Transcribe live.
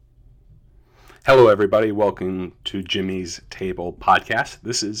Hello, everybody. Welcome to Jimmy's Table podcast.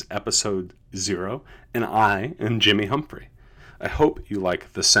 This is episode 0, and I am Jimmy Humphrey. I hope you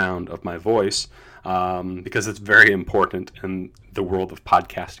like the sound of my voice because it's very important in the world of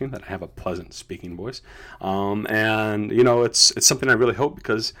podcasting that I have a pleasant speaking voice. It's something I really hope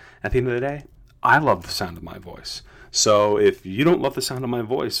because at the end of the day, I love the sound of my voice. So if you don't love the sound of my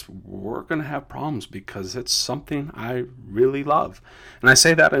voice, we're going to have problems because it's something I really love. And I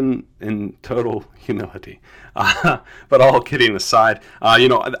say that in total humility. But all kidding aside,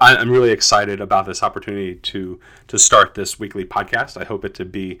 I'm really excited about this opportunity to start this weekly podcast. I hope it to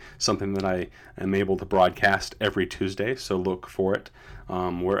be something that I am able to broadcast every Tuesday, so look for it.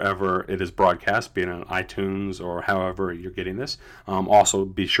 Wherever it is broadcast, be it on iTunes or however you're getting this. Also,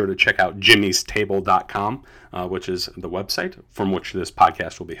 be sure to check out jimmystable.com, which is the website from which this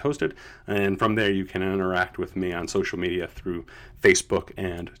podcast will be hosted. And from there, you can interact with me on social media through Facebook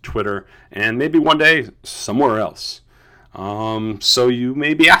and Twitter, and maybe one day somewhere else. So you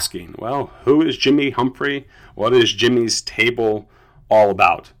may be asking, well, who is Jimmy Humphrey? What is Jimmy's Table all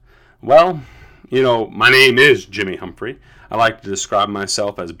about? Well, my name is Jimmy Humphrey. I like to describe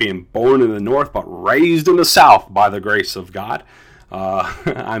myself as being born in the North but raised in the South by the grace of God.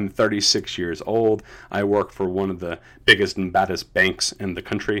 I'm 36 years old. I work for one of the biggest and baddest banks in the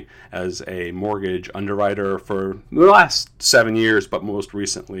country as a mortgage underwriter for the last 7 years, but most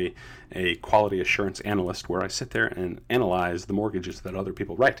recently a quality assurance analyst where I sit there and analyze the mortgages that other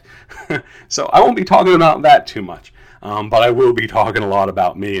people write. So I won't be talking about that too much, but I will be talking a lot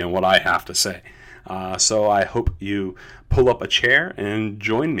about me and what I have to say. So I hope you pull up a chair and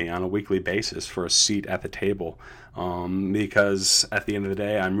join me on a weekly basis for a seat at the table. Because at the end of the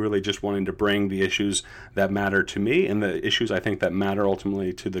day, I'm really just wanting to bring the issues that matter to me and the issues I think that matter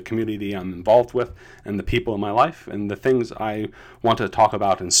ultimately to the community I'm involved with and the people in my life and the things I want to talk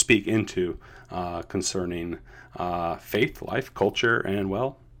about and speak into concerning faith, life, culture, and,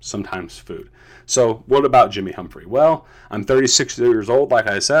 well, sometimes food. So what about Jimmy Humphrey? Well, I'm 36 years old. Like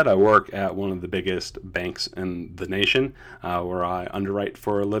I said, I work at one of the biggest banks in the nation where I underwrite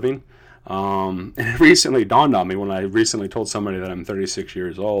for a living. And it recently dawned on me when I recently told somebody that I'm 36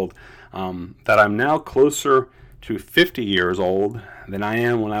 years old that I'm now closer to 50 years old than I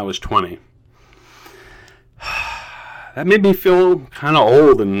am when I was 20. That made me feel kind of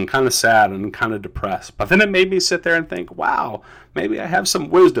old and kind of sad and kind of depressed. But then it made me sit there and think, wow, maybe I have some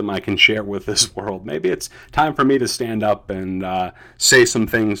wisdom I can share with this world. Maybe it's time for me to stand up and say some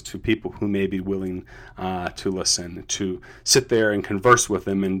things to people who may be willing to listen, to sit there and converse with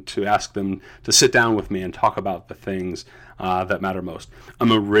them and to ask them to sit down with me and talk about the things that matter most.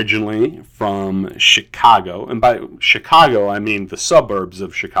 I'm originally from Chicago, and by Chicago I mean the suburbs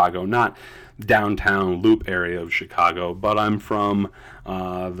of Chicago, not downtown Loop area of Chicago, but I'm from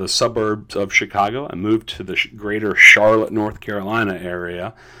the suburbs of Chicago. I moved to the greater Charlotte, North Carolina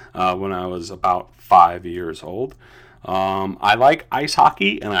area when I was about 5 years old. I like ice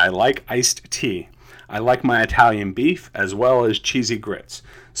hockey and I like iced tea. I like my Italian beef as well as cheesy grits.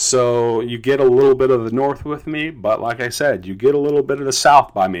 So you get a little bit of the North with me, but like I said, you get a little bit of the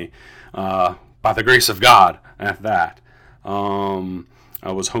South by me, by the grace of God at that.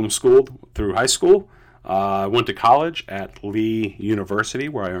 I was homeschooled through high school. I went to college at Lee University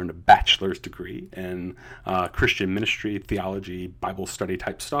where I earned a bachelor's degree in Christian ministry, theology, Bible study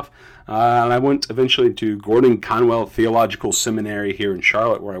type stuff. And I went eventually to Gordon Conwell Theological Seminary here in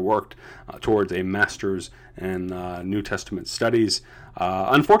Charlotte where I worked towards a master's in New Testament studies.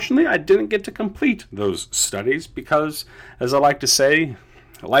 Unfortunately, I didn't get to complete those studies because, as I like to say,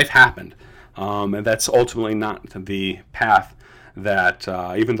 life happened. And that's ultimately not the path that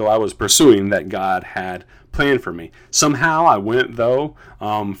even though I was pursuing, that God had planned for me. Somehow I went, though,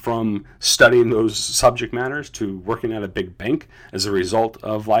 from studying those subject matters to working at a big bank as a result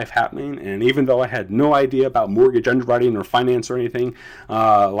of life happening. And even though I had no idea about mortgage underwriting or finance or anything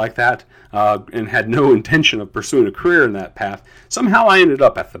like that, and had no intention of pursuing a career in that path, somehow I ended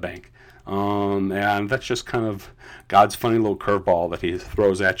up at the bank. And that's just kind of God's funny little curveball that he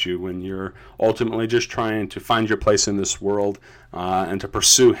throws at you when you're ultimately just trying to find your place in this world and to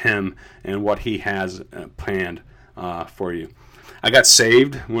pursue him and what he has planned for you. I got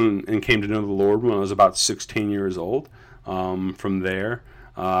saved and came to know the Lord when I was about 16 years old. From there,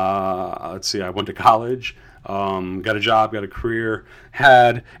 I went to college, got a job, got a career,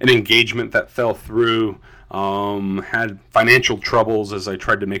 had an engagement that fell through, had financial troubles as I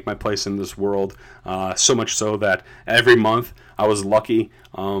tried to make my place in this world, so much so that every month I was lucky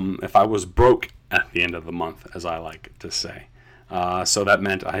if I was broke at the end of the month, as I like to say. So that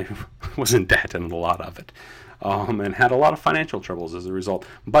meant I was in debt and a lot of it. and had a lot of financial troubles as a result.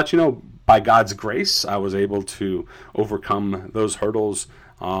 But, by God's grace, I was able to overcome those hurdles,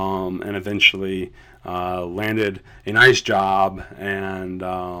 and eventually landed a nice job,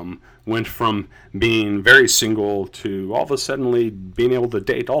 and went from being very single to all of a sudden being able to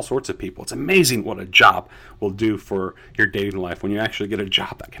date all sorts of people. It's amazing what a job will do for your dating life when you actually get a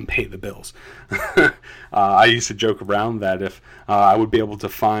job that can pay the bills. I used to joke around that if I would be able to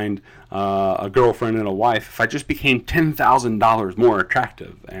find a girlfriend and a wife if I just became $10,000 more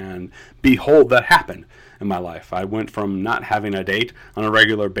attractive, and behold, that happened in my life. I went from not having a date on a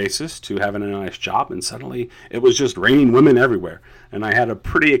regular basis to having a nice job, and suddenly it was just raining women everywhere. And I had a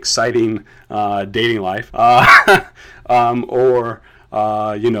pretty exciting dating life. You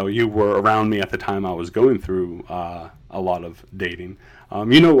were around me at the time I was going through a lot of dating.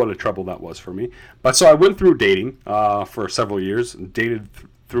 You know what a trouble that was for me. But so I went through dating for several years, dated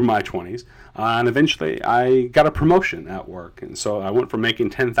through my 20s, and eventually I got a promotion at work. And so I went from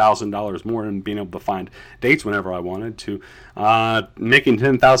making $10,000 more and being able to find dates whenever I wanted to making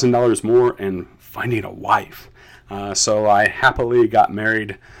 $10,000 more and finding a wife. So I happily got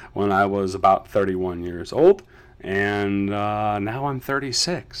married when I was about 31 years old, and now I'm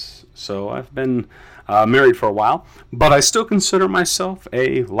 36. So I've been married for a while, but I still consider myself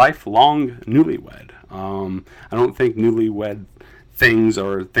a lifelong newlywed. I don't think newlywed things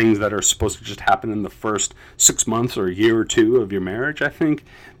are things that are supposed to just happen in the first 6 months or a year or two of your marriage. I think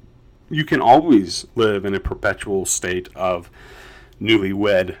you can always live in a perpetual state of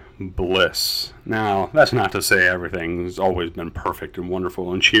newlywed bliss. Now, that's not to say everything's always been perfect and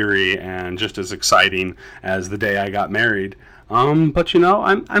wonderful and cheery and just as exciting as the day I got married. But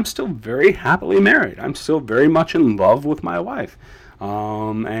I'm still very happily married. I'm still very much in love with my wife.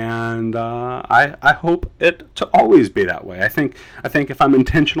 I hope it to always be that way. I think if I'm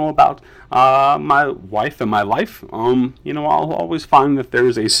intentional about my wife and my life, I'll always find that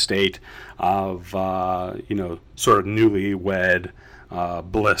there's a state of sort of newlywed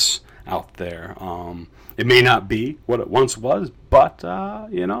bliss out there. It may not be what it once was, but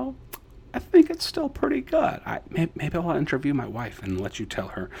I think it's still pretty good. Maybe I'll interview my wife and let you tell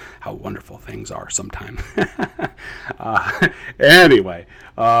her how wonderful things are sometime. Anyway,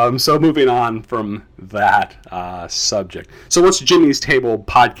 so moving on from that subject. So what's Jimmy's Table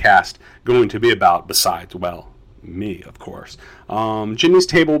podcast going to be about besides, well, me, of course? Jimmy's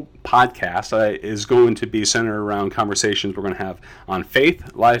Table podcast is going to be centered around conversations we're going to have on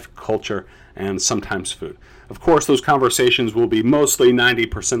faith, life, culture, and sometimes food. Of course, those conversations will be mostly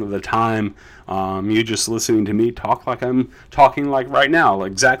 90% of the time you just listening to me talk like I'm talking like right now,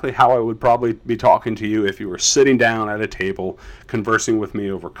 exactly how I would probably be talking to you if you were sitting down at a table conversing with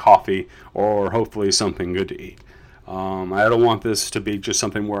me over coffee or hopefully something good to eat. I don't want this to be just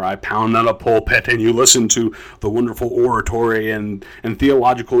something where I pound on a pulpit and you listen to the wonderful oratory and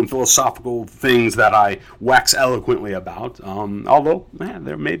theological and philosophical things that I wax eloquently about. Although,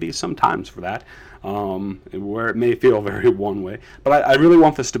 there may be some times for that. Where it may feel very one way. But I really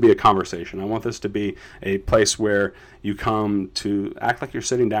want this to be a conversation. I want this to be a place where you come to act like you're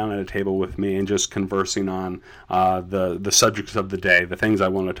sitting down at a table with me and just conversing on the subjects of the day, the things I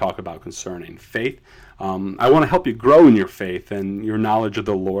want to talk about concerning faith. I want to help you grow in your faith and your knowledge of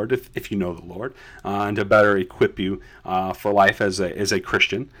the Lord, if you know the Lord, and to better equip you for life as a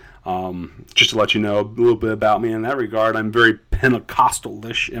Christian. Just to let you know a little bit about me in that regard, I'm very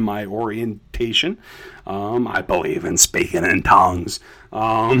Pentecostalish in my orientation. I believe in speaking in tongues,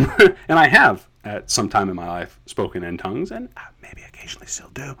 and I have at some time in my life spoken in tongues, and maybe occasionally still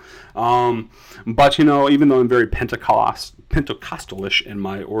do. But even though I'm very Pentecostalish in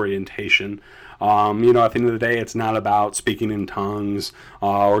my orientation, at the end of the day, it's not about speaking in tongues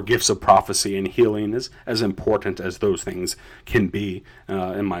or gifts of prophecy and healing as important as those things can be,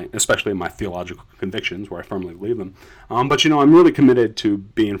 especially in my theological convictions, where I firmly believe them. But I'm really committed to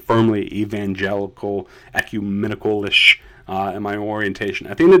being firmly evangelical, ecumenical-ish in my orientation.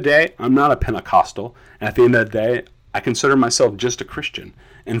 At the end of the day, I'm not a Pentecostal, and at the end of the day, I consider myself just a Christian,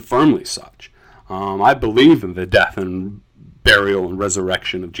 and firmly such. I believe in the death and burial and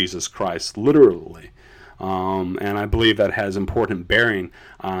resurrection of Jesus Christ, literally. And I believe that has important bearing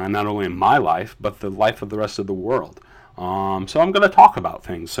not only in my life, but the life of the rest of the world. So I'm going to talk about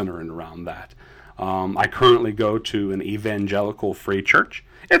things centering around that. I currently go to an evangelical free church.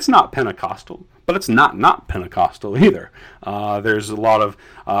 It's not Pentecostal, but it's not Pentecostal either. There's a lot of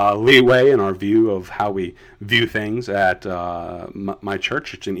leeway in our view of how we view things at my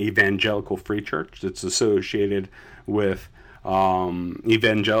church. It's an evangelical free church. It's associated with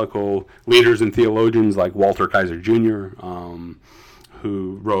evangelical leaders and theologians like Walter Kaiser Jr.,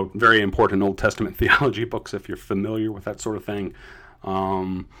 who wrote very important Old Testament theology books, if you're familiar with that sort of thing.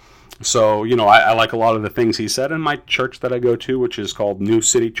 So, I like a lot of the things he said. In my church that I go to, which is called New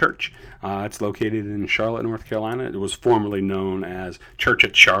City Church, it's located in Charlotte, North Carolina. It was formerly known as Church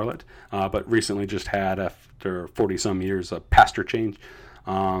at Charlotte, but recently just had, after 40-some years, a pastor change.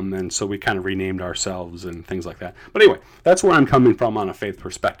 And so we kind of renamed ourselves and things like that. But anyway, that's where I'm coming from on a faith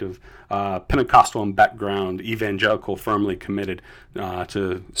perspective. Pentecostal in background, evangelical, firmly committed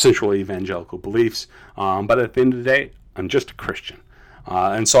to central evangelical beliefs. But at the end of the day, I'm just a Christian.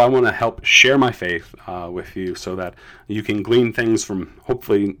 And so I want to help share my faith with you so that you can glean things from,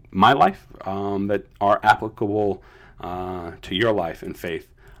 hopefully, my life that are applicable to your life and faith.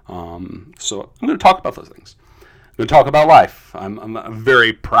 So I'm going to talk about those things. I'm going to talk about life. I'm a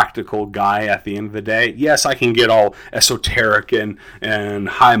very practical guy at the end of the day. Yes, I can get all esoteric and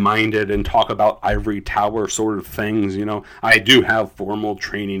high-minded and talk about ivory tower sort of things. I do have formal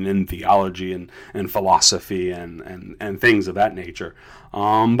training in theology and philosophy and things of that nature.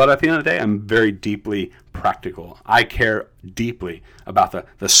 But at the end of the day, I'm very deeply practical. I care deeply about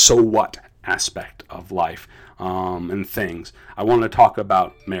the so what aspect of life. And things. I want to talk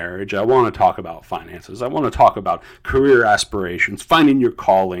about marriage. I want to talk about finances. I want to talk about career aspirations, finding your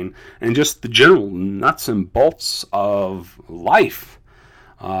calling, and just the general nuts and bolts of life.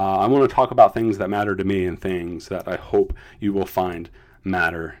 I want to talk about things that matter to me and things that I hope you will find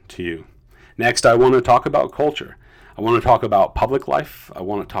matter to you. Next, I want to talk about culture. I want to talk about public life. I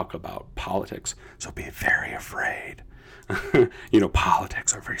want to talk about politics. So be very afraid.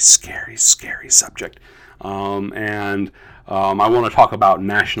 Politics are a very scary, scary subject. And I want to talk about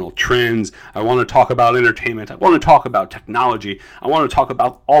national trends. I want to talk about entertainment. I want to talk about technology. I want to talk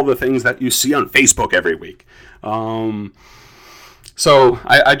about all the things that you see on Facebook every week. So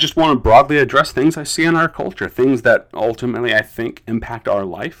I just want to broadly address things I see in our culture, things that ultimately I think impact our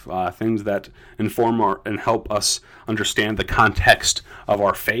life, things that inform and help us understand the context of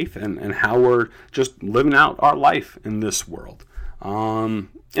our faith and how we're just living out our life in this world. And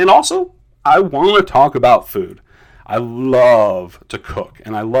also, I want to talk about food. I love to cook,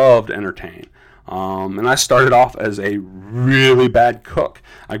 and I love to entertain. And I started off as a really bad cook.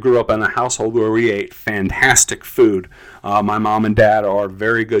 I grew up in a household where we ate fantastic food. My mom and dad are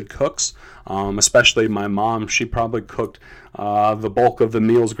very good cooks, especially my mom. She probably cooked the bulk of the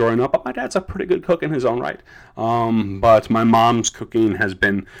meals growing up, but my dad's a pretty good cook in his own right. But my mom's cooking has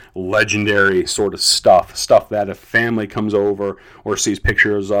been legendary sort of stuff that if family comes over or sees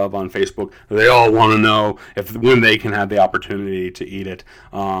pictures of on Facebook, they all want to know when they can have the opportunity to eat it,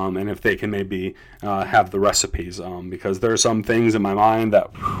 and if they can maybe have the recipes, because there are some things in my mind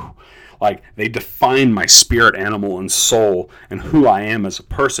that they define my spirit animal and soul and who I am as a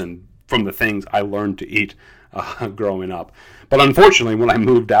person from the things I learned to eat growing up. But unfortunately, when I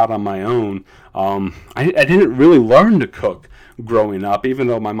moved out on my own, I didn't really learn to cook growing up, even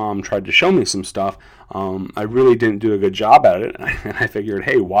though my mom tried to show me some stuff. I really didn't do a good job at it, and I figured,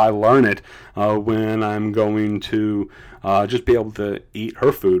 hey, why learn it when I'm going to just be able to eat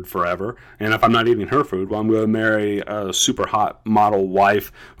her food forever? And if I'm not eating her food, well, I'm going to marry a super hot model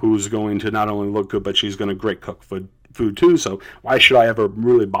wife who's going to not only look good, but she's going to great cook food too, so why should I ever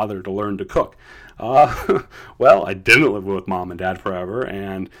really bother to learn to cook? Well, I didn't live with mom and dad forever,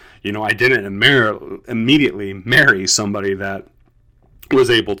 and I didn't immediately marry somebody that was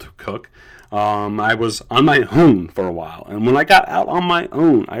able to cook. I was on my own for a while, and when I got out on my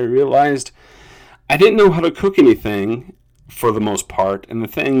own, I realized I didn't know how to cook anything for the most part, and the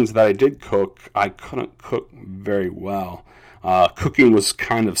things that I did cook, I couldn't cook very well. Cooking was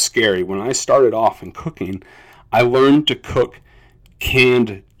kind of scary. When I started off in cooking, I learned to cook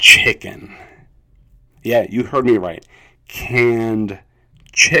canned chicken. Yeah, you heard me right. Canned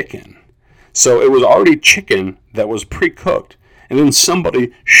chicken. So it was already chicken that was pre-cooked, and then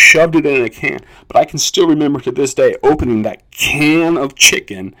somebody shoved it in a can. But I can still remember to this day opening that can of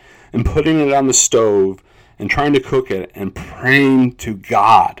chicken and putting it on the stove and trying to cook it and praying to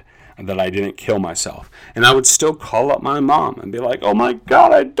God that I didn't kill myself. And I would still call up my mom and be like, oh my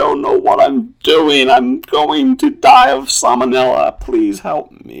God, I don't know what I'm doing. I'm going to die of salmonella. Please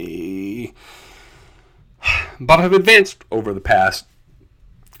help me. But I've advanced over the past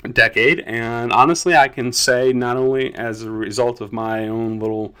decade, and honestly, I can say not only as a result of my own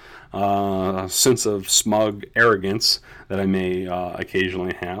little sense of smug arrogance that I may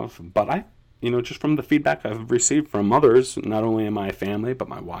occasionally have, but I, just from the feedback I've received from others, not only in my family, but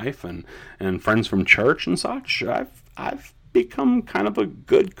my wife and friends from church and such, I've become kind of a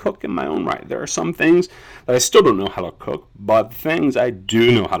good cook in my own right. There are some things that I still don't know how to cook, but things I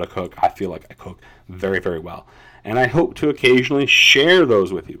do know how to cook, I feel like I cook very, very well. And I hope to occasionally share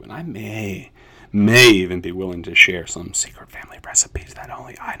those with you. And I may even be willing to share some secret family recipes that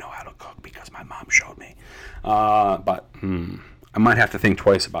only I know how to cook because my mom showed me. But I might have to think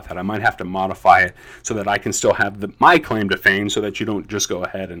twice about that. I might have to modify it so that I can still have my claim to fame, so that you don't just go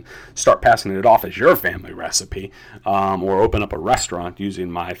ahead and start passing it off as your family recipe, or open up a restaurant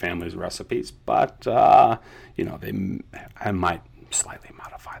using my family's recipes. But I might slightly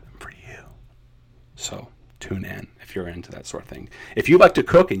modify them for you. So tune in if you're into that sort of thing. If you like to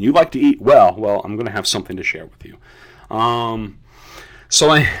cook and you like to eat well, I'm going to have something to share with you. So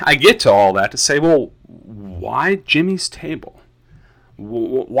I get to all that to say, well, why Jimmy's Table?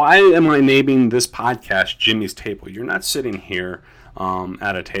 Why am I naming this podcast Jimmy's Table? You're not sitting here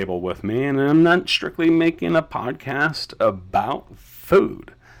at a table with me, and I'm not strictly making a podcast about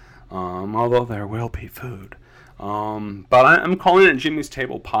food, although there will be food. But I'm calling it Jimmy's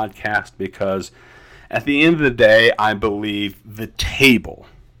Table Podcast because at the end of the day, I believe the table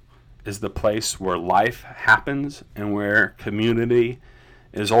is the place where life happens and where community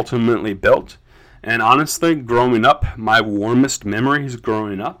is ultimately built. And honestly, growing up, my warmest memories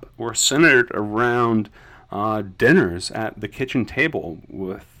growing up were centered around dinners at the kitchen table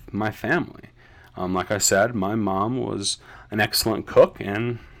with my family. Like I said, my mom was an excellent cook,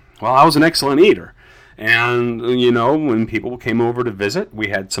 and, well, I was an excellent eater. And, when people came over to visit, we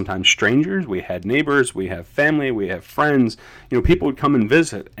had sometimes strangers, we had neighbors, we have family, we have friends. People would come and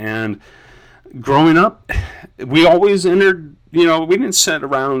visit. And growing up, we always entered, we didn't sit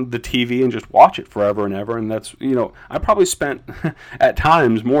around the TV and just watch it forever and ever. And that's, I probably spent at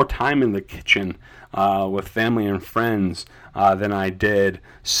times more time in the kitchen with family and friends than I did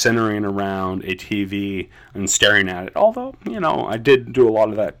centering around a TV and staring at it. Although, I did do a lot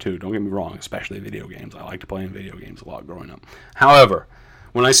of that too. Don't get me wrong, especially video games. I liked playing video games a lot growing up. However,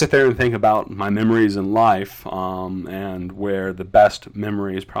 when I sit there and think about my memories in life and where the best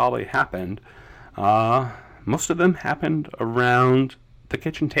memories probably happened, most of them happened around the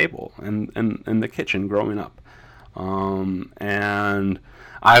kitchen table and the kitchen growing up. And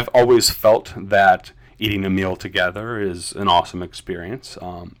I've always felt that eating a meal together is an awesome experience.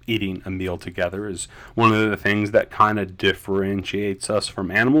 Eating a meal together is one of the things that kind of differentiates us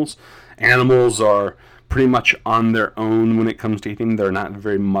from animals. Animals are pretty much on their own when it comes to eating. They're not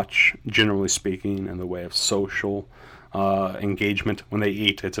very much, generally speaking, in the way of social engagement. When they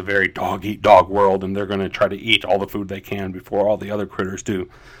eat, it's a very dog-eat-dog world, and they're going to try to eat all the food they can before all the other critters do.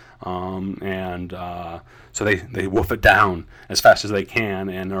 So they wolf it down as fast as they can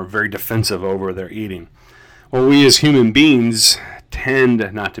and are very defensive over their eating. Well, we as human beings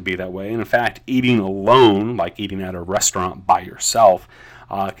tend not to be that way. And in fact, eating alone, like eating at a restaurant by yourself,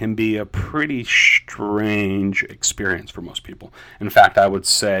 can be a pretty strange experience for most people. In fact, I would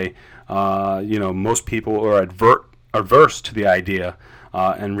say, most people are averse to the idea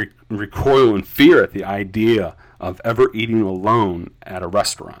and recoil in fear at the idea of ever eating alone at a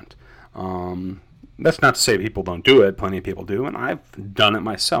restaurant. That's not to say people don't do it. Plenty of people do, and I've done it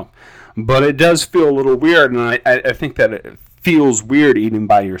myself. But it does feel a little weird, and I think that it feels weird eating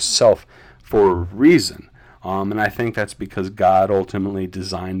by yourself for a reason. And I think that's because God ultimately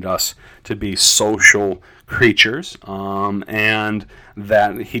designed us to be social creatures, and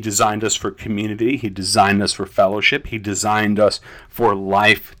that He designed us for community. He designed us for fellowship. He designed us for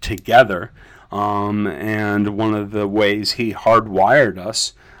life together. And one of the ways He hardwired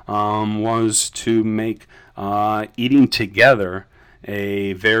us was to make eating together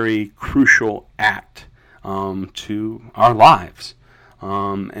a very crucial act to our lives.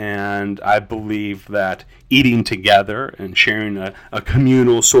 And I believe that eating together and sharing a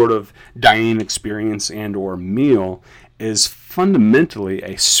communal sort of dining experience and or meal is fundamentally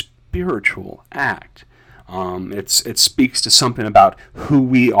a spiritual act. It speaks to something about who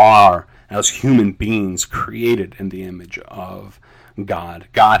we are as human beings created in the image of God.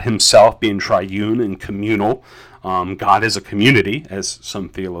 God Himself being triune and communal. God is a community, as some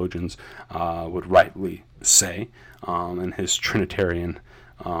theologians would rightly say, in His Trinitarian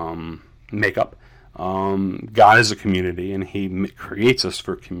makeup. God is a community, and He creates us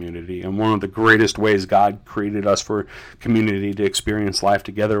for community. And one of the greatest ways God created us for community to experience life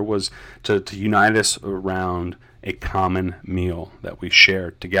together was to unite us around a common meal that we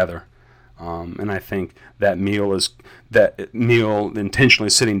share together. And I think that meal, intentionally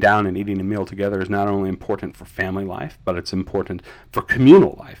sitting down and eating a meal together, is not only important for family life, but it's important for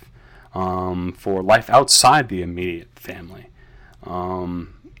communal life, for life outside the immediate family.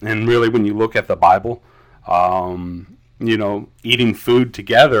 And really, when you look at the Bible, eating food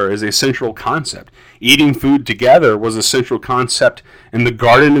together is a central concept. Eating food together was a central concept in the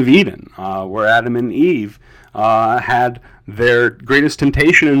Garden of Eden, where Adam and Eve had their greatest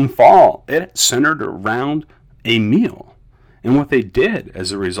temptation and fall. It centered around a meal and what they did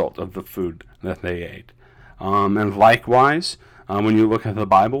as a result of the food that they ate. And likewise, when you look at the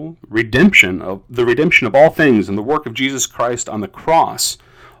Bible, the redemption of all things and the work of Jesus Christ on the cross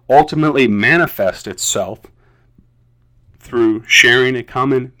ultimately manifests itself through sharing a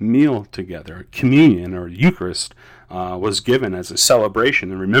common meal together. Communion, or Eucharist, was given as a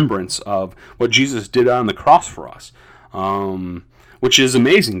celebration and remembrance of what Jesus did on the cross for us, which is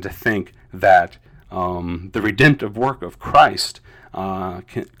amazing to think that the redemptive work of Christ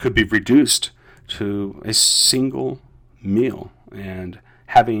could be reduced to a single meal, and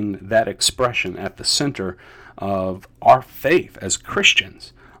having that expression at the center of our faith as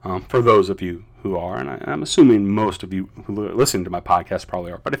Christians. For those of you who are, and I'm assuming most of you who are listening to my podcast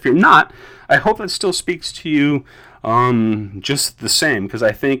probably are, but if you're not, I hope that still speaks to you just the same, because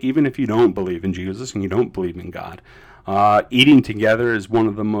I think even if you don't believe in Jesus and you don't believe in God, eating together is one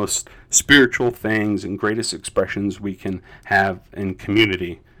of the most spiritual things and greatest expressions we can have in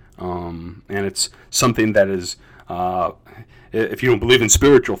community. And it's something that is, if you don't believe in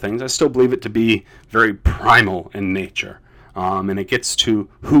spiritual things, I still believe it to be very primal in nature. And it gets to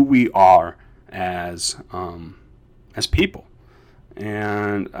who we are as people.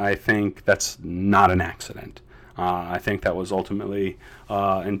 And I think that's not an accident. I think that was ultimately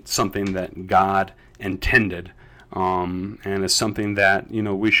something that God intended, and is something that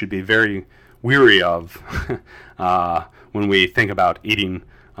we should be very weary of when we think about eating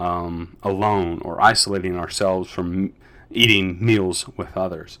alone or isolating ourselves from eating meals with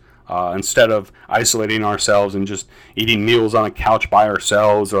others. Instead of isolating ourselves and just eating meals on a couch by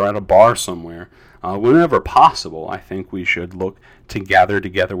ourselves or at a bar somewhere, whenever possible, I think we should look to gather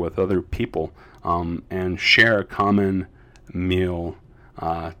together with other people and share a common meal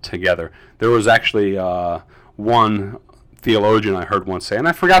together. There was actually one theologian I heard once say, and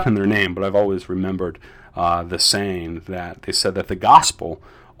I've forgotten their name, but I've always remembered the saying that they said that the gospel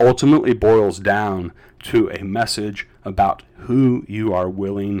ultimately boils down to a message about who you are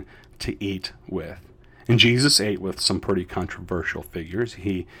willing to eat with. And Jesus ate with some pretty controversial figures.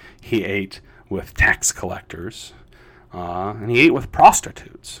 He ate with tax collectors, and he ate with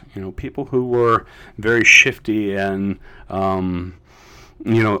prostitutes. People who were very shifty and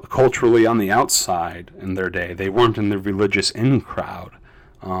culturally on the outside in their day. They weren't in the religious in crowd,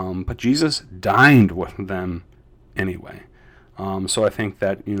 but Jesus dined with them anyway. So I think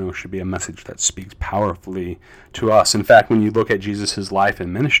that should be a message that speaks powerfully to us. In fact, when you look at Jesus' life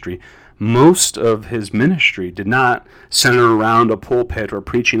and ministry, most of his ministry did not center around a pulpit or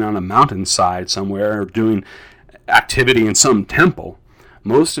preaching on a mountainside somewhere or doing activity in some temple.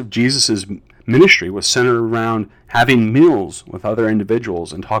 Most of Jesus' ministry was centered around having meals with other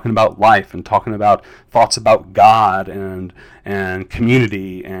individuals and talking about life and talking about thoughts about God and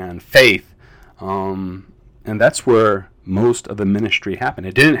community and faith. And that's where most of the ministry happened.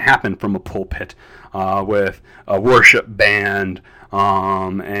 It didn't happen from a pulpit with a worship band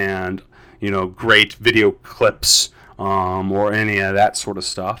and great video clips or any of that sort of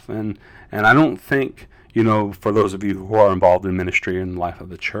stuff. And I don't think for those of you who are involved in ministry and the life of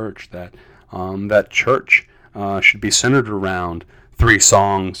the church that church should be centered around 3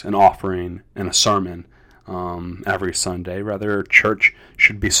 songs, an offering, and a sermon every Sunday. Rather, church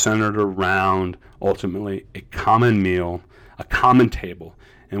should be centered around ultimately a common meal, a common table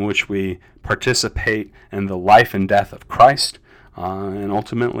in which we participate in the life and death of Christ, and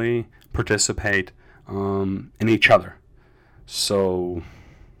ultimately participate in each other. So,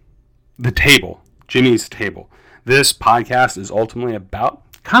 the table, Jimmy's Table. This podcast is ultimately about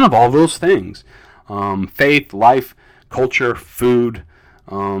kind of all those things. Faith, life, culture, food,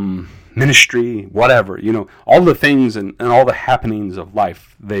 ministry, whatever. All the things and all the happenings of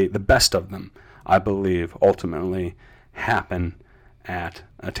life, the best of them, I believe, ultimately happen at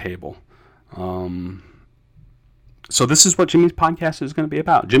a table. So this is what Jimmy's podcast is going to be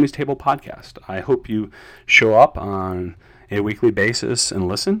about, Jimmy's Table Podcast. I hope you show up on a weekly basis and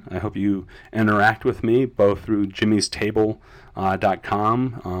listen. I hope you interact with me both through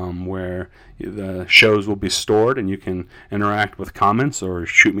jimmystable.com, where the shows will be stored and you can interact with comments or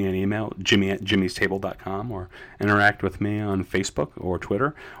shoot me an email, jimmy@jimmystable.com, or interact with me on Facebook or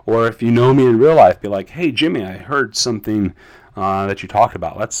Twitter. Or if you know me in real life, be like, hey, Jimmy, I heard something that you talked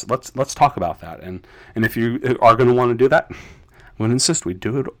about. Let's talk about that. And if you are going to want to do that, I'm going to insist we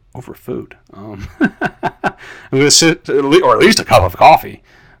do it over food. I'm going to sit, or at least a cup of coffee,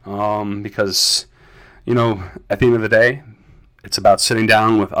 because At the end of the day, it's about sitting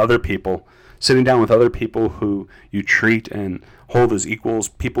down with other people who you treat and hold as equals,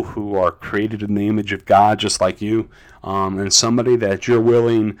 people who are created in the image of God just like you, and somebody that you're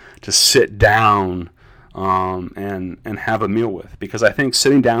willing to sit down and have a meal with. Because I think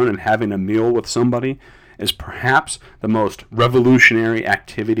sitting down and having a meal with somebody is perhaps the most revolutionary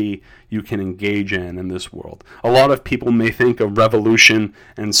activity you can engage in this world. A lot of people may think of revolution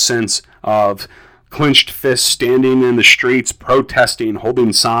in sense of clenched fists standing in the streets, protesting,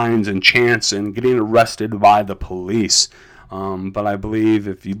 holding signs and chants, and getting arrested by the police. But I believe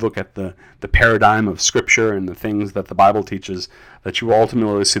if you look at the paradigm of Scripture and the things that the Bible teaches, that you will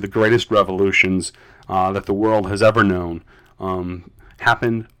ultimately see the greatest revolutions that the world has ever known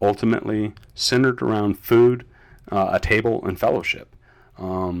happened ultimately centered around food, a table, and fellowship.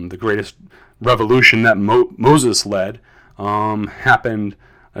 The greatest revolution that Moses led happened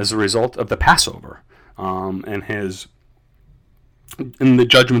as a result of the Passover and the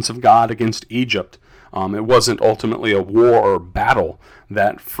judgments of God against Egypt. It wasn't ultimately a war or battle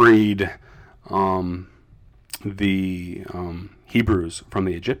that freed the Hebrews from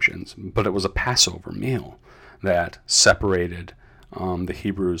the Egyptians, but it was a Passover meal that separated the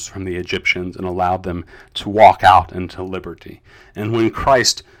Hebrews from the Egyptians and allowed them to walk out into liberty. And when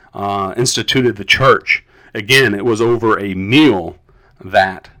Christ instituted the church, again, it was over a meal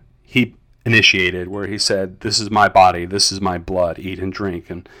that he initiated, where he said, "This is my body, this is my blood, eat and drink,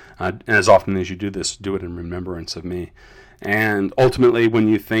 and as often as you do this, do it in remembrance of me." And ultimately, when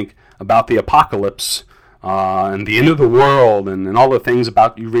you think about the apocalypse and the end of the world and all the things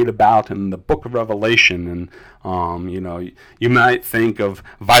about you read about in the book of Revelation, and you might think of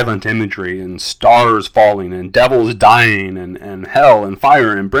violent imagery and stars falling and devils dying and hell and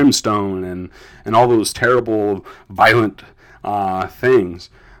fire and brimstone and all those terrible violent things.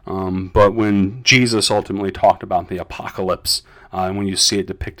 But when Jesus ultimately talked about the apocalypse, and when you see it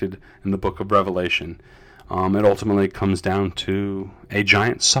depicted in the book of Revelation, it ultimately comes down to a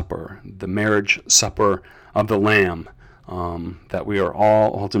giant supper, the marriage supper of the Lamb, that we are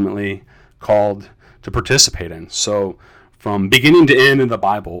all ultimately called to participate in. So from beginning to end in the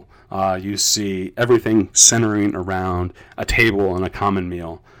Bible, you see everything centering around a table and a common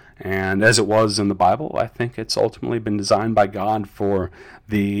meal. And as it was in the Bible, I think it's ultimately been designed by God for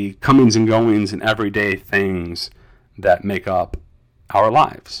the comings and goings and everyday things that make up our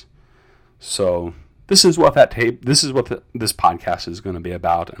lives. So this is what this podcast is going to be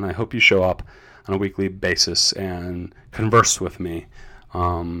about, and I hope you show up on a weekly basis and converse with me,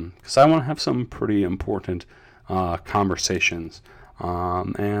 because I want to have some pretty important conversations,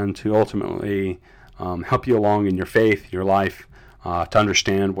 and to ultimately help you along in your faith, your life, to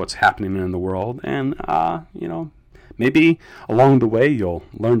understand what's happening in the world, and maybe along the way you'll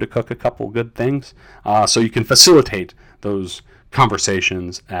learn to cook a couple good things, so you can facilitate those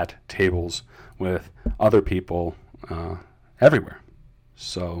conversations at tables with other people everywhere.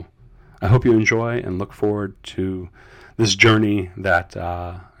 So I hope you enjoy and look forward to this journey that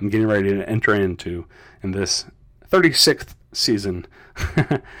I'm getting ready to enter into in this 36th season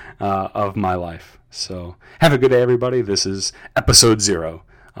of my life. So have a good day, everybody. This is episode 0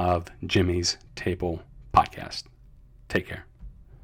 of Jimmy's Table Podcast. Take care.